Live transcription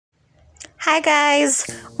Hi guys,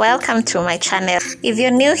 welcome to my channel. If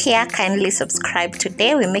you're new here, kindly subscribe.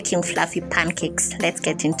 Today we're making fluffy pancakes. Let's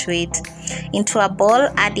get into it. Into a bowl,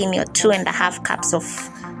 add in your 2.5 cups of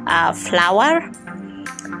flour,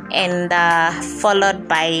 and followed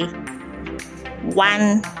by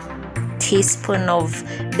 1 teaspoon of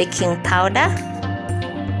baking powder,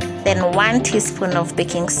 then 1 teaspoon of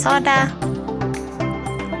baking soda,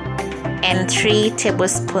 and 3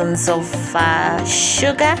 tablespoons of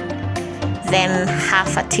sugar, then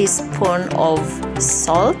half a teaspoon of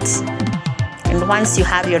salt. And once you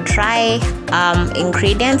have your dry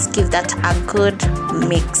ingredients, give that a good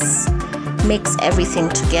mix everything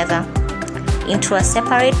together. Into a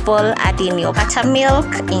separate bowl, add in your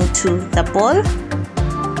buttermilk into the bowl,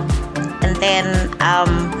 and then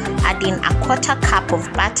add in a 1/4 cup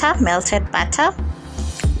of butter, melted butter,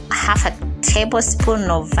 half a tablespoon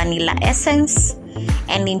of vanilla essence,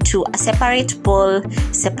 and into a separate bowl,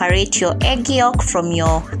 separate your egg yolk from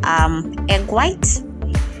your egg white,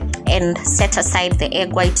 and set aside the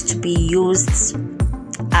egg white to be used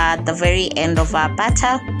at the very end of our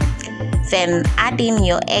batter. Then add in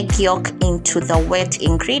your egg yolk into the wet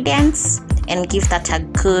ingredients and give that a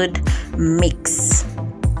good mix.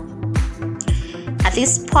 At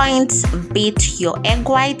this point, beat your egg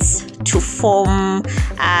whites to form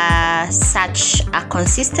such a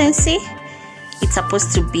consistency. It's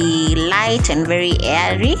supposed to be light and very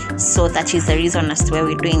airy, so that is the reason as to why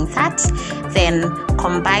we're doing that. Then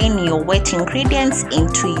combine your wet ingredients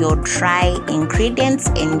into your dry ingredients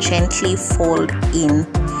and gently fold in.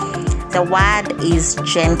 The word is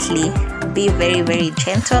gently. Be very, very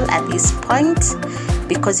gentle at this point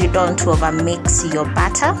because you don't want to overmix your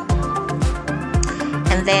batter.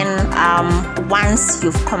 And then once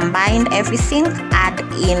you've combined everything, add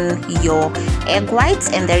in your egg whites.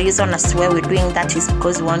 And the reason as to why we're doing that is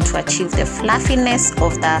because we want to achieve the fluffiness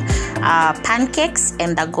of the pancakes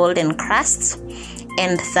and the golden crust.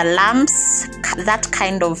 And the lumps, that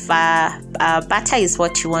kind of butter is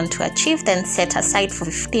what you want to achieve. Then set aside for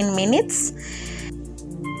 15 minutes.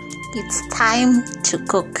 It's time to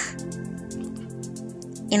cook.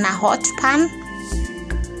 In a hot pan,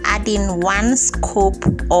 add in 1 scoop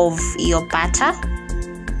of your butter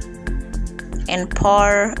and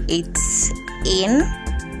pour it in.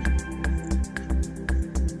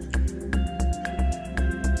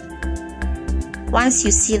 Once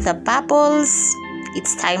you see the bubbles,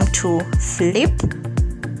 it's time to flip,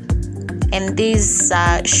 and this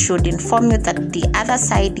should inform you that the other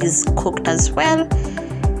side is cooked as well,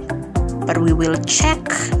 but we will check.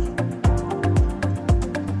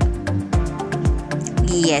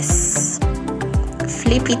 Yes,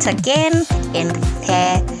 flip it again, and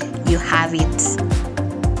there you have it.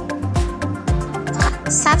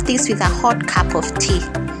 Serve this with a hot cup of tea.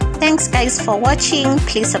 Thanks guys for watching.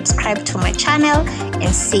 Please subscribe to my channel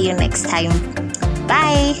and see you next time.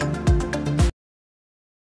 Bye.